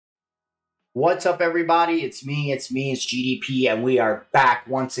What's up, everybody? It's it's GDP, and we are back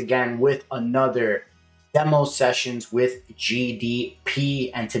once again with another demo sessions with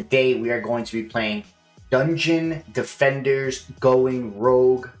GDP. And today we are going to be playing Dungeon Defenders Going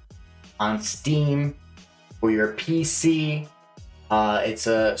Rogue on Steam for your PC. It's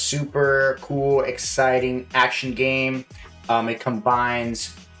a super cool, exciting action game. It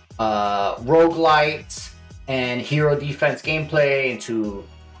combines roguelite and hero defense gameplay into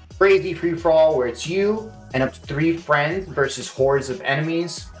crazy free-for-all where it's you and up to 3 friends versus hordes of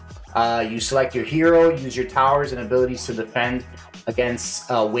enemies. You select your hero, use your towers and abilities to defend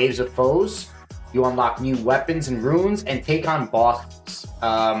against waves of foes. You unlock new weapons and runes and take on bosses.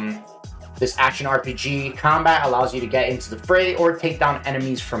 This action RPG combat allows you to get into the fray or take down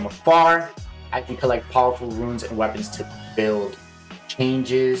enemies from afar as you collect powerful runes and weapons to build.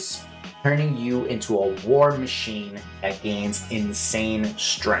 Changes, turning you into a war machine that gains insane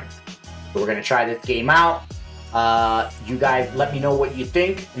strength. So we're gonna try this game out. You guys let me know what you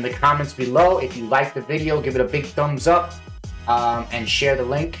think in the comments below. If you like the video, give it a big thumbs up and share the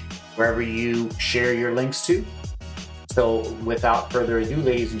link wherever you share your links to. So without further ado,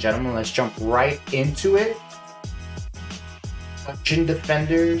 ladies and gentlemen, let's jump right into it. Dungeon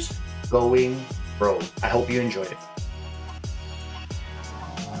Defenders Going Rogue. I hope you enjoyed it.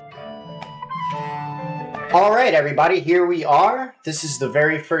 All right, everybody, here we are. This is the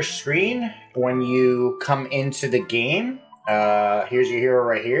very first screen when you come into the game. Here's your hero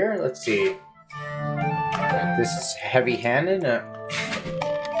right here. Let's see. This is heavy-handed.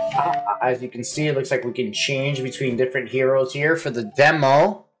 As you can see, it looks like we can change between different heroes here. For the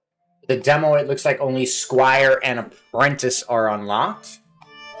demo, it looks like only Squire and Apprentice are unlocked.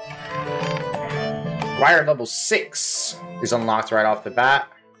 Squire level 6 is unlocked right off the bat.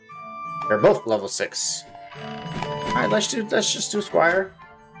 They're both level 6. All right, let's just do Squire.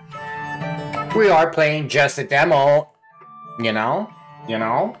 We are playing just a demo, you know.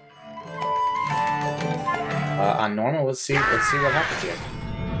 On normal, let's see what happens here.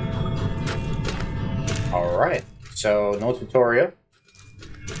 All right, so no tutorial.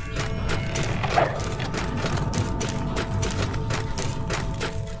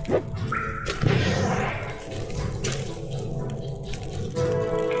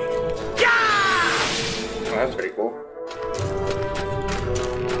 Oh, that's pretty cool.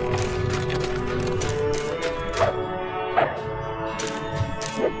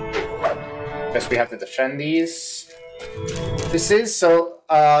 Guess we have to defend these. This is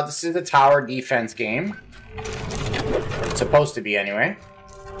a tower defense game. It's supposed to be anyway.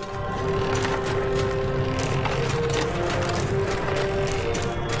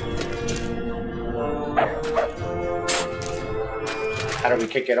 How do we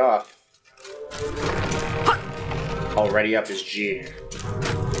kick it off? Already up is G.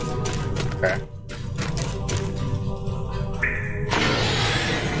 Okay.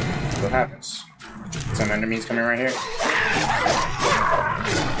 What happens? Some enemies coming right here.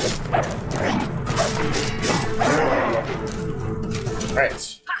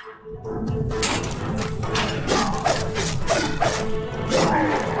 Right.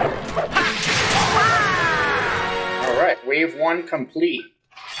 Alright, wave 1 complete.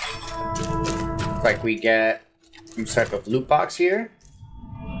 Looks like we get some type of loot box here.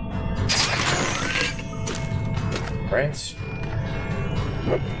 Right.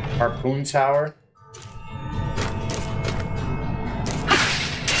 Harpoon tower.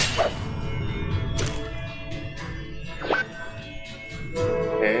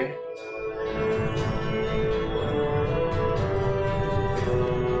 Okay.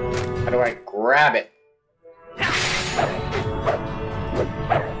 How do I grab it?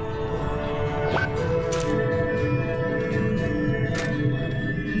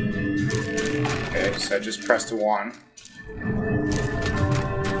 Okay, so I just pressed 1.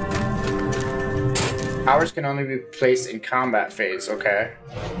 Powers can only be placed in combat phase, okay.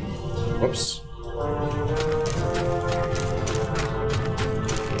 Whoops.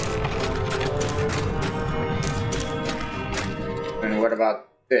 And what about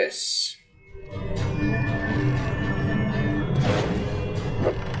this?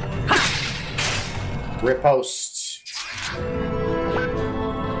 Riposte.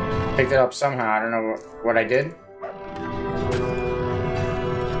 Picked it up somehow, I don't know what I did.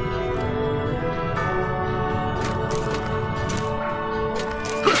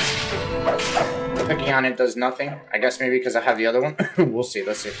 Clicking on it does nothing. I guess maybe because I have the other one. We'll see.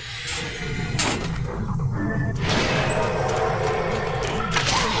 Let's see.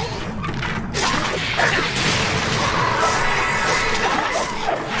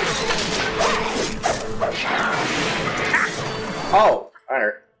 Oh, that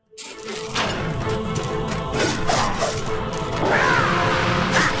hurt.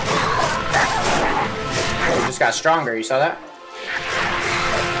 got stronger, you saw that?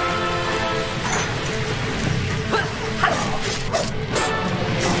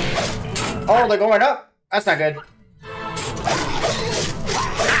 Oh, they're going up. That's not good.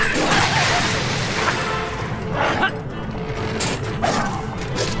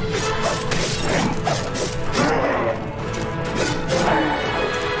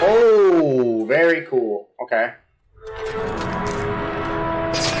 Oh, very cool. Okay.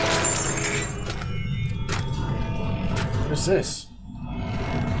 What's this?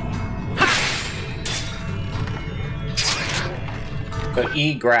 So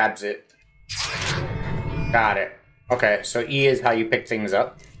E grabs it. Got it. Okay, so E is how you pick things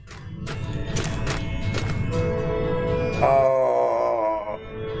up.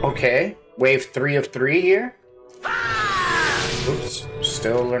 Okay. Wave 3 of 3 here. Oops.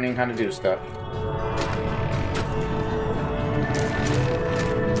 Still learning how to do stuff.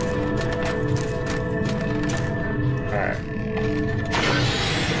 Alright.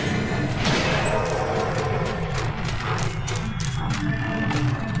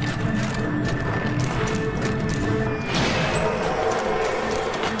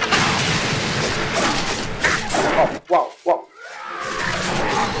 Oh, whoa, whoa.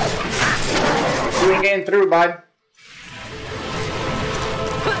 You ain't getting through, bud.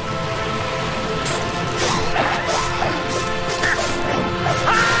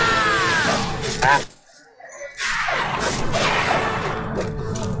 Ah.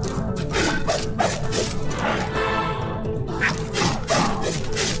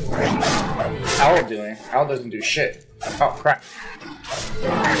 Owl doing? Owl doesn't do shit. Oh crap.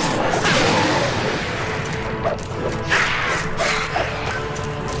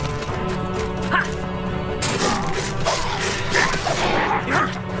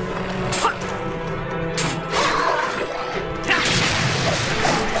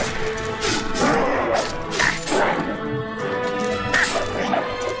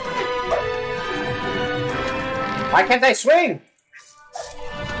 Why can't I swing?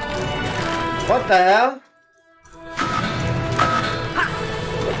 What the hell?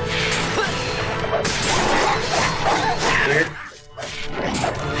 Weird.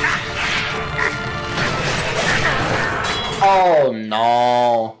 Oh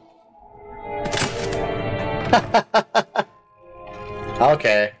no.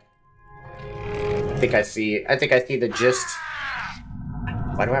 Okay. I think I see the gist.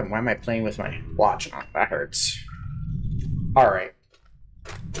 Why am I playing with my watch? Oh, that hurts. Alright.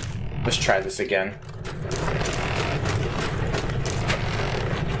 Let's try this again.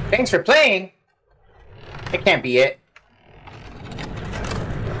 Thanks for playing! It can't be it.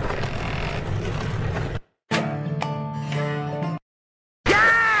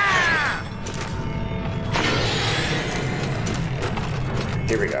 Yeah!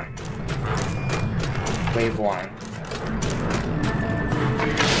 Here we go. Wave 1.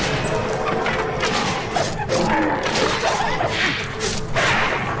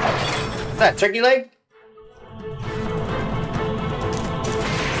 Is that turkey leg?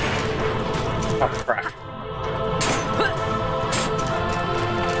 Oh crap.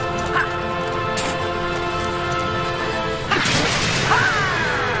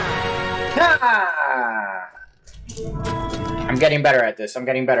 Ah! I'm getting better at this. I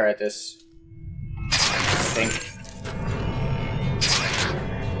think.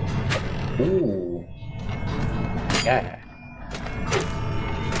 Ooh. Yeah.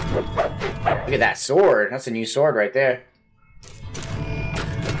 Look at that sword. That's a new sword right there.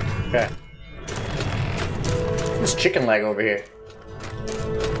 Okay. This chicken leg over here.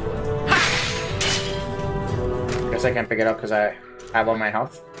 Guess I can't pick it up because I have all my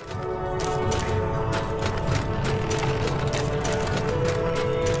health.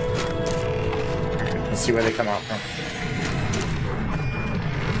 Let's see where they come out from.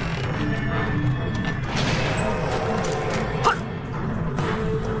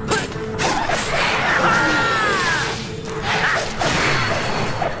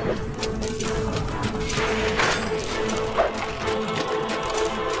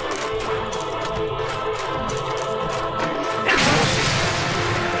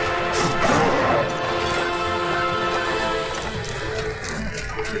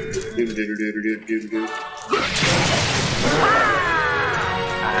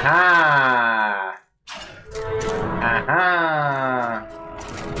 Aha! Aha!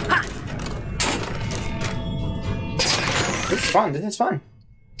 This is fun. This is fun.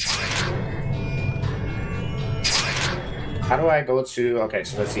 How do I go to... Okay,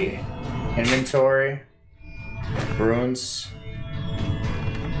 so let's see. Inventory. Runes.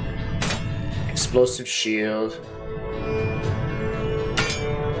 Explosive shield.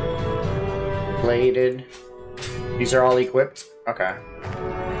 Bladed. These are all equipped? Okay.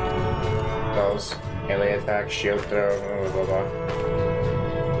 Those. Melee attack, shield throw, blah, blah, blah.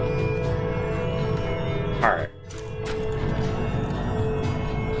 Alright.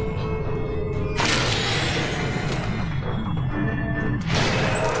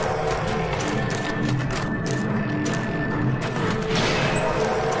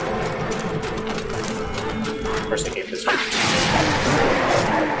 First I gave this one.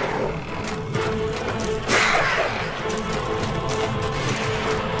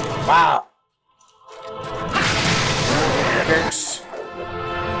 Wow. Jerks.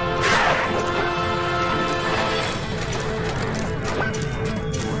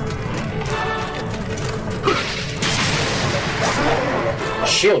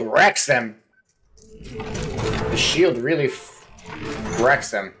 Shield wrecks them. The shield really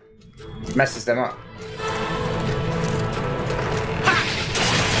wrecks them. Messes them up.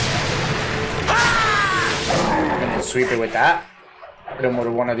 And then sweep it with that. Put him with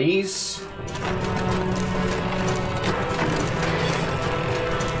one of these.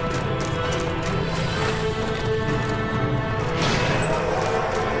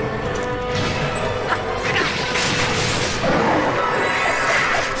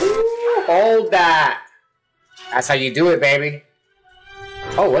 Hold that. That's how you do it, baby.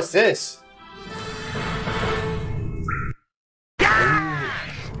 Oh, what's this?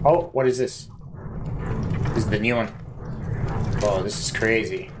 Oh, what is this? This is the new one. Oh, this is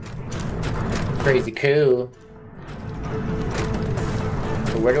crazy. Crazy cool.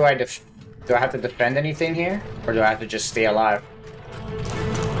 So where do I have to defend anything here? Or do I have to just stay alive?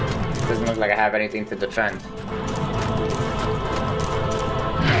 Doesn't look like I have anything to defend.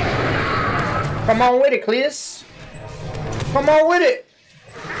 Come on with it, Cleus. Come on with it.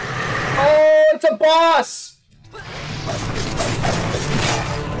 Oh, it's a boss.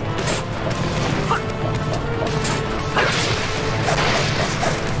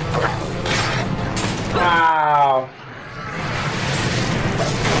 Wow.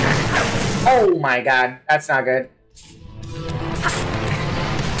 Oh my god, that's not good.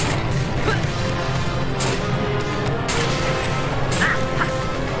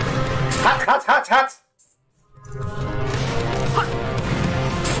 Hot, hot, hot, hot!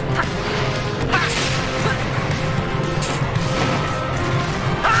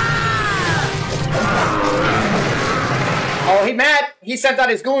 Oh, he mad! He sent out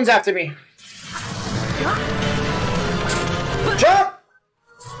his goons after me. Jump!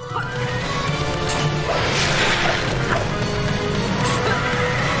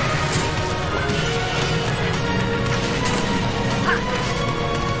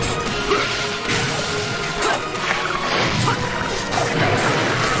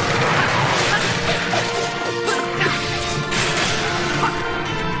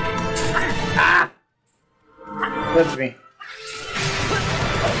 Ah! Flips me.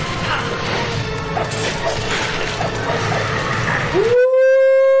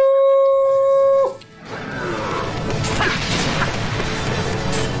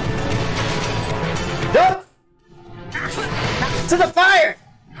 Jump! To the fire!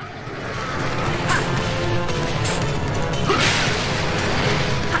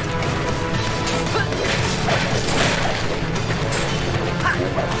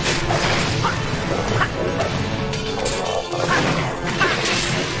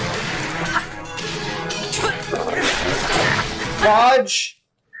 Dodge!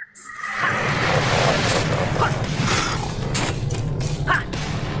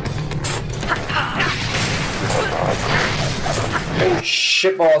 Oh,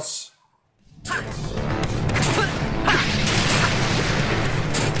 shit balls.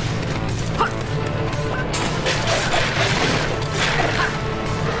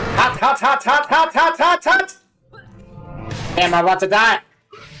 Hot, hot, hot, hot, hot, hot, hot, hot! Damn, I'm about to die.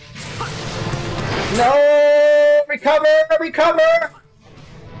 No! Recover! Recover!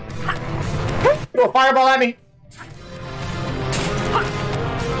 Throw a fireball at me!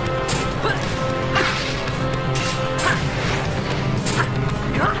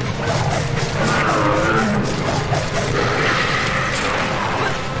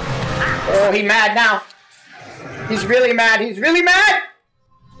 Oh, he's mad now. He's really mad. He's really mad!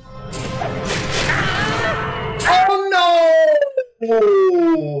 Oh no!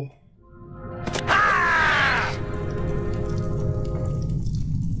 Oh.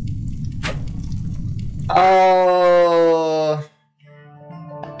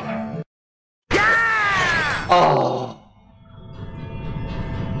 Yeah! Oh.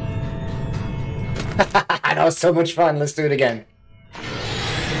 That was so much fun. Let's do it again.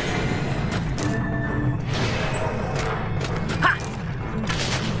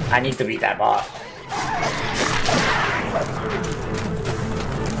 I need to beat that bot.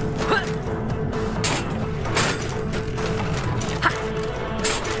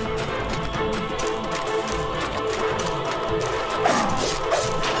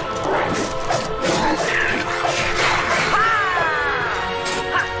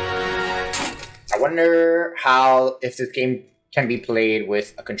 if this game can be played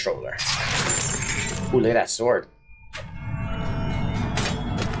with a controller. Ooh, look at that sword.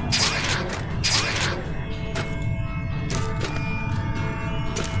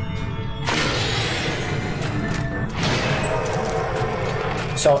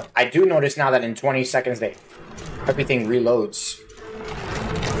 So I do notice now that in 20 seconds everything reloads.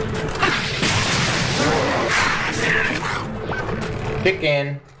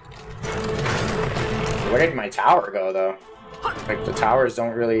 Chicken. Where did my tower go though? Like the towers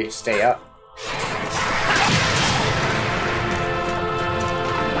don't really stay up.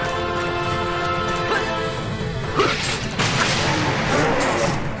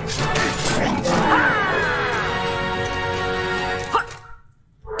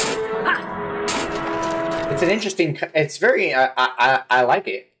 It's an interesting. It's very. I like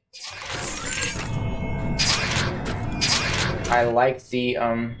it. I like the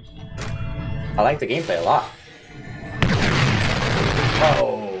gameplay a lot.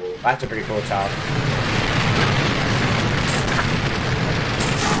 Oh, that's a pretty cool tower.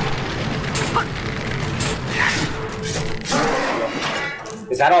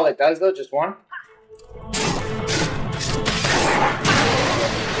 Is that all it does though? Just one?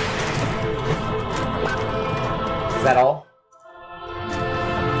 Is that all?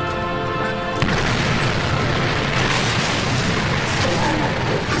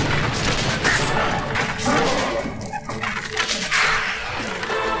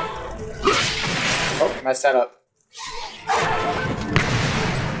 Oh, messed that up.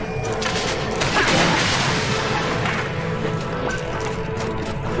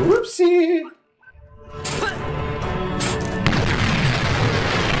 Whoopsie!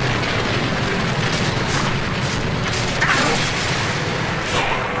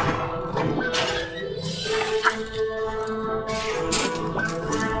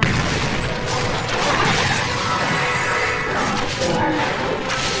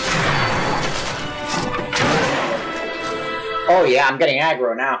 Oh yeah, I'm getting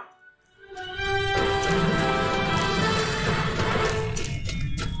aggro now.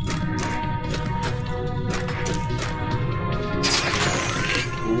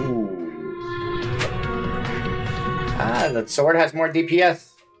 Ooh. Ah, the sword has more DPS.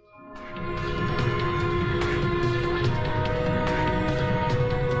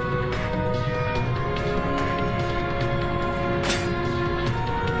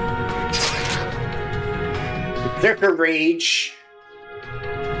 Berserker Rage.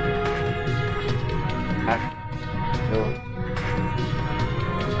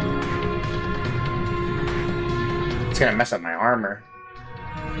 It's gonna mess up my armor.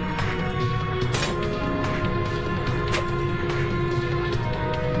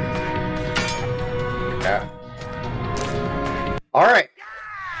 Yeah. Alright.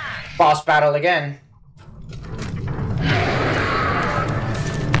 Boss battle again.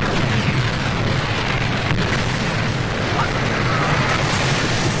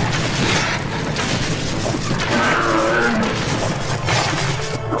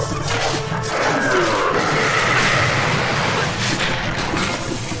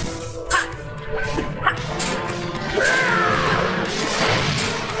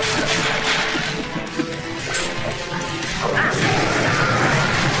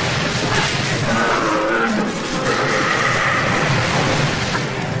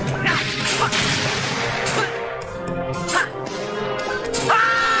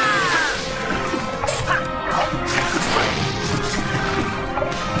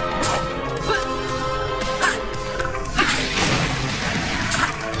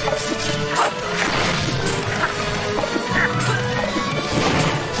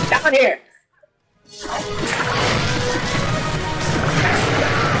 Down here.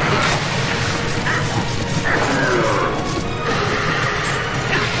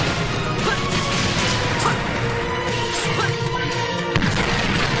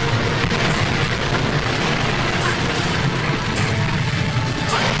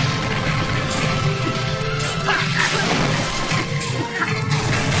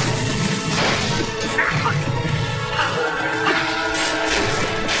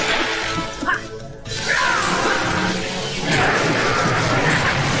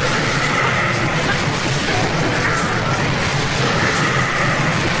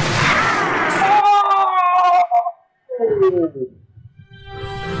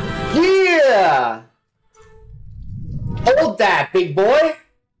 Yeah! Hold that, big boy!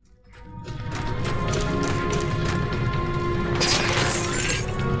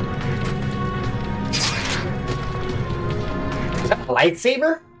 Is that a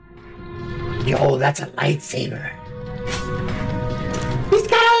lightsaber? Yo, that's a lightsaber. He's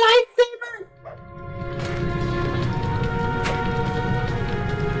got a lightsaber!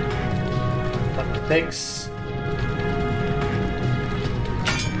 Six.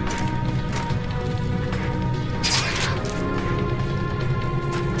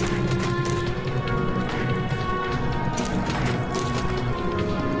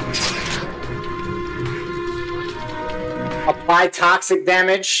 Apply toxic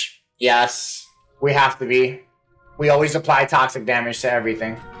damage. Yes, we have to be. We always apply toxic damage to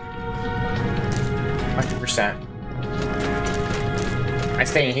everything. 100%. Am I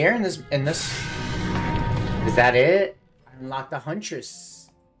staying here in this? Is that it? I unlocked the Huntress.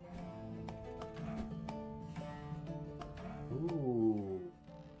 Ooh.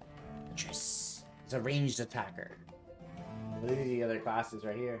 Huntress. It's a ranged attacker. Look at the other classes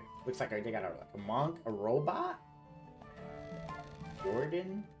right here. Looks like they got a monk, a robot.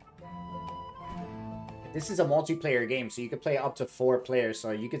 Jordan. This is a multiplayer game, so you could play up to 4 players. So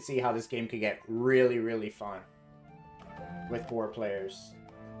you could see how this game could get really, really fun with 4 players.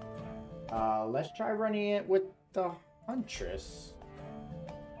 Let's try running it with the Huntress.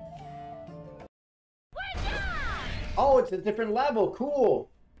 Oh, it's a different level. Cool.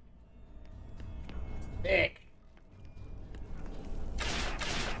 Sick.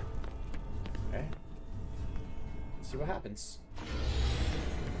 Okay. Let's see what happens.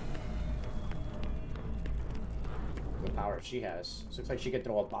 What power she has. Looks like she could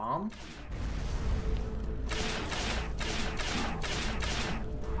throw a bomb.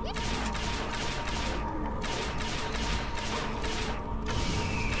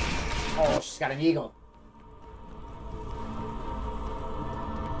 Oh, she's got an eagle.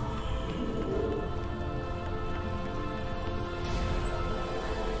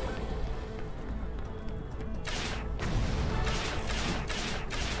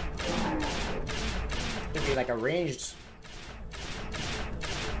 Could be like a ranged.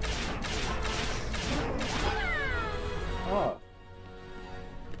 Oh.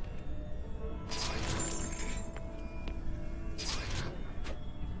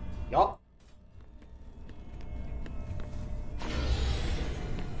 Yup.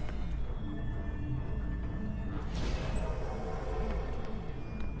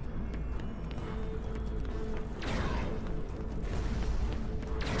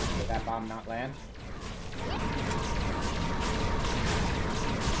 Did that bomb not land?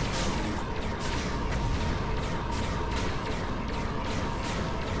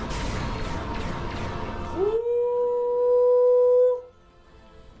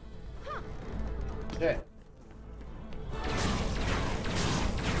 Shit.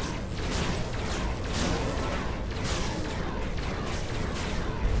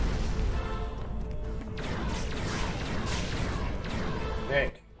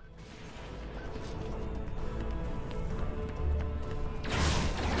 Sick.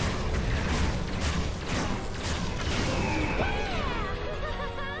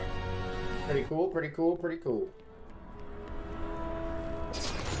 Pretty cool, pretty cool, pretty cool.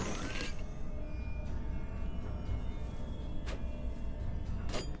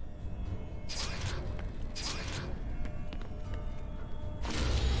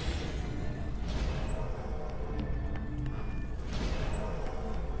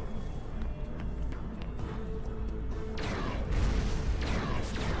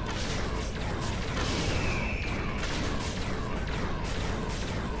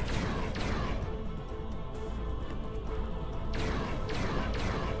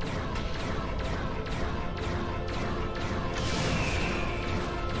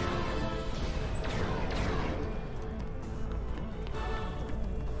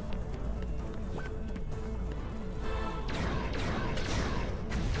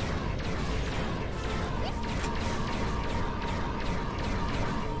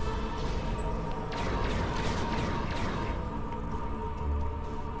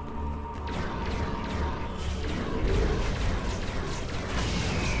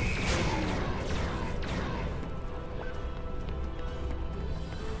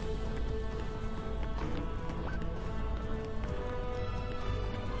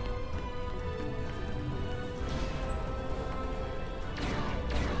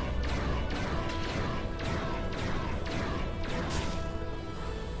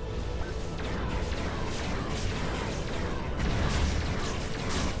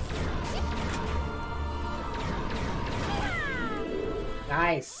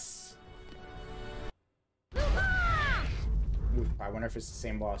 Nice. Ooh, I wonder if it's the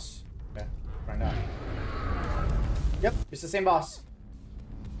same boss. Yeah, find out. Yep, it's the same boss.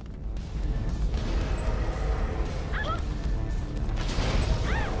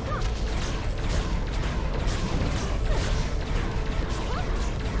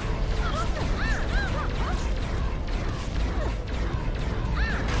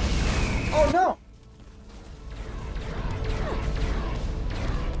 Oh no!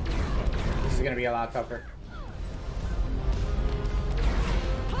 be a lot tougher.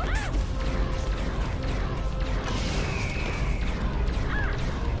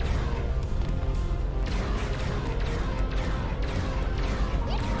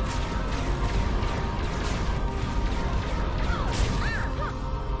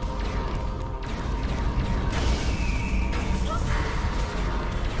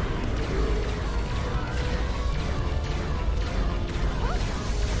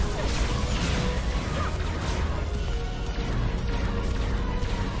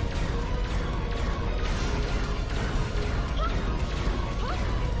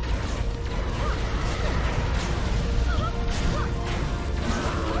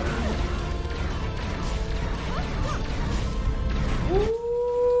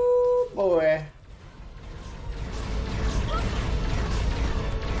 Boy.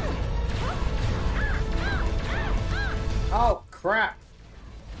 Oh, crap.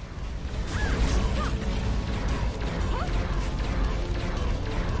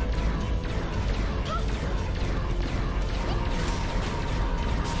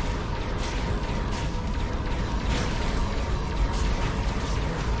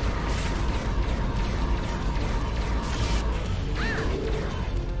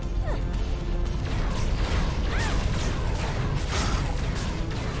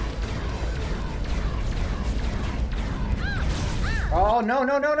 Oh, no,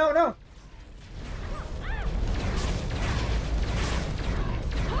 no, no, no, no.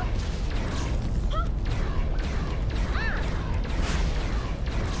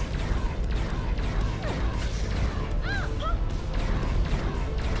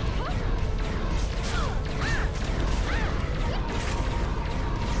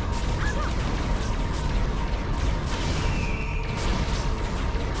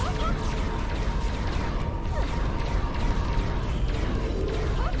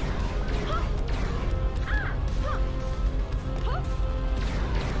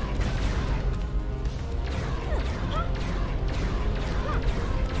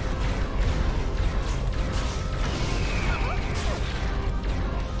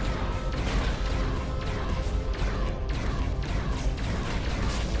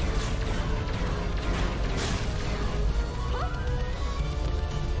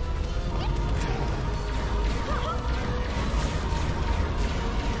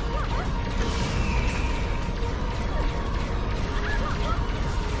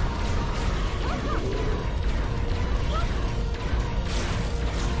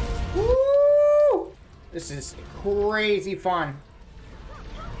 This is crazy fun.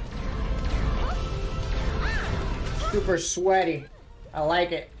 Super sweaty. I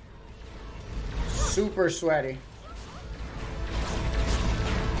like it. Super sweaty.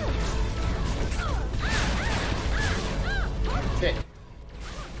 Shit.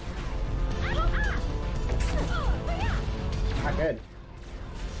 Not good.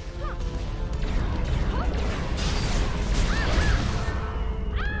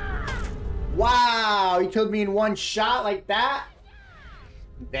 Wow, he killed me in one shot like that?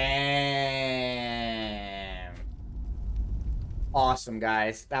 Damn. Awesome,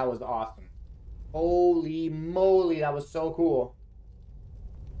 guys. That was awesome. Holy moly, that was so cool.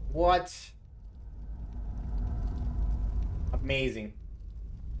 What? Amazing.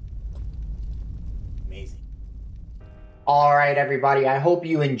 Amazing. All right, everybody. I hope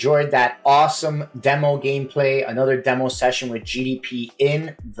you enjoyed that awesome demo gameplay. Another demo session with GDP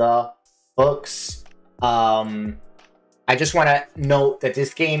in the books. I just want to note that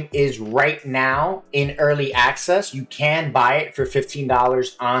this game is right now in early access. You can buy it for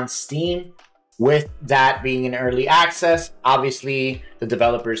 $15 on Steam. With that being in early access, obviously the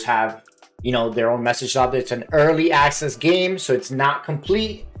developers have, you know, their own message out there. It's an early access game, so it's not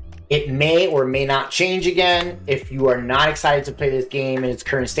complete. It may or may not change again. If you are not excited to play this game in its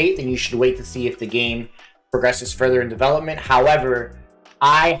current state, then you should wait to see if the game progresses further in development. However,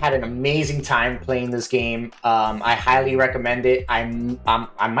 I had an amazing time playing this game. I highly recommend it. I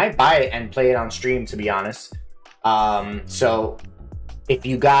might buy it and play it on stream, to be honest. So if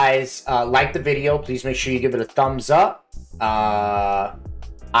you guys like the video, please make sure you give it a thumbs up. I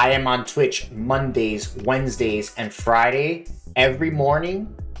am on Twitch Mondays, Wednesdays, and Friday every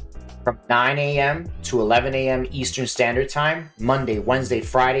morning from 9 a.m. to 11 a.m. Eastern Standard Time. Monday, Wednesday,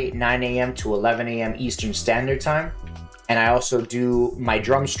 Friday, 9 a.m. to 11 a.m. Eastern Standard Time. And I also do my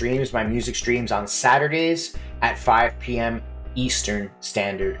drum streams, my music streams on Saturdays at 5 p.m. Eastern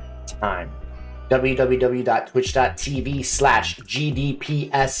Standard Time.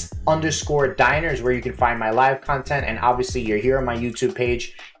 www.twitch.tv/GDPS_diners, where you can find my live content. And obviously you're here on my YouTube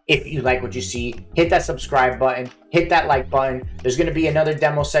page. If you like what you see, hit that subscribe button, hit that like button. There's going to be another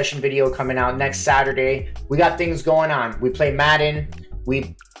demo session video coming out next Saturday. We got things going on. We play Madden.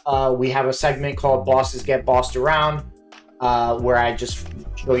 We have a segment called Bosses Get Bossed Around, where I just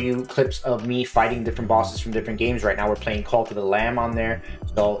show you clips of me fighting different bosses from different games. Right now we're playing Call to the Lamb on there.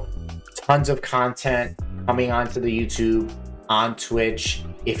 So tons of content coming onto the YouTube, on Twitch.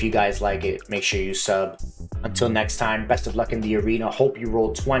 If you guys like it, make sure you sub. Until next time, best of luck in the arena. Hope you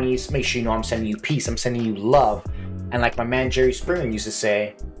roll 20s. Make sure you know I'm sending you peace. I'm sending you love. And like my man Jerry Springer used to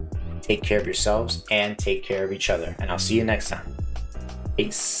say, take care of yourselves and take care of each other. And I'll see you next time.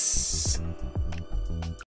 Peace.